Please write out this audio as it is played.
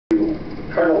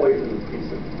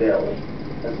Baal,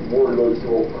 as warlords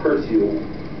will curse you.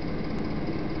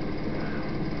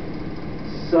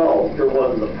 So, you're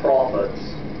one of the prophets.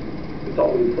 We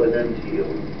thought we'd put an end to you.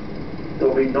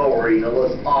 There'll be no rain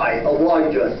unless I,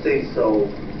 Elijah, say so.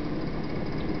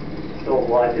 So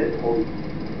Elijah told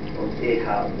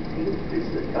Ahab, he was priest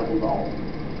of the temple now.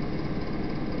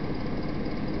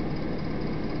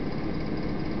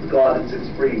 God in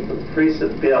 6:3, the priests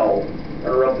of Baal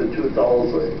are up to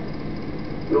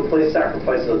 2,000. We will place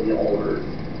sacrifices on the altars.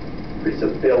 The priests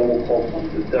of Baal will call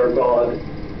upon their God.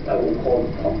 I will call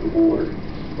upon the Lord.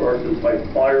 For ours is by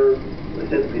fire,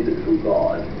 let him be the true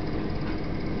God.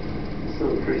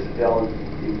 So the priests of Baal,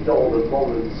 he dulled and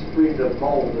moaned and screamed and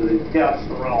moaned and they danced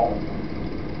around.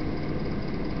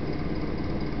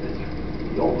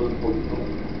 The altars were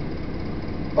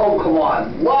doomed. Oh, come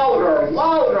on, louder,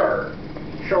 louder!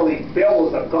 Surely Baal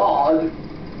is a god.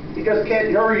 He just can't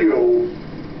hear you.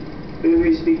 Maybe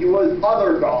he's speaking with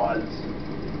other gods.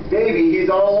 Maybe he's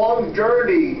on a long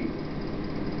journey.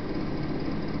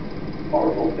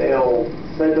 Powerful Baal,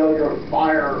 send out your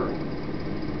fire.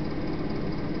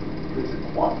 Please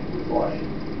quash the blush.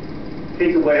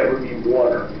 Take away every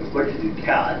water as much as you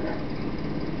can.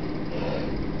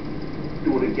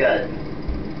 Do it again.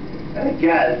 And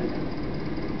again.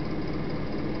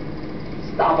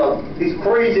 Stop him! He's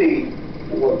crazy!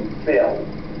 Will he fail?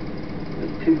 The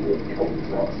people will come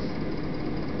for us.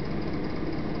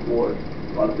 Lord,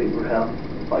 God of Abraham,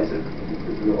 Isaac,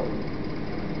 and Israel,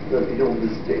 let me know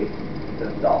this day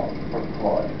that thou art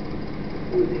God,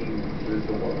 for thee there is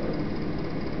no other.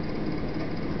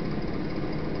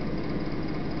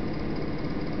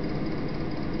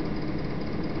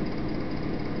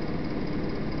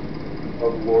 O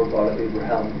Lord God of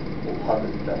Abraham, will have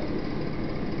his justice.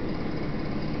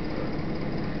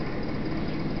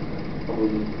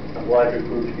 Elijah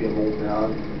grew to be an old man.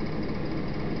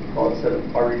 God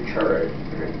said, are you charged?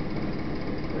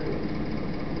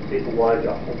 Take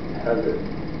Elijah home to heaven.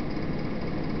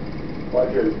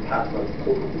 Elijah has passed on his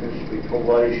political ministry to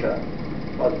Elisha,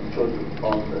 God's chosen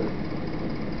prophet.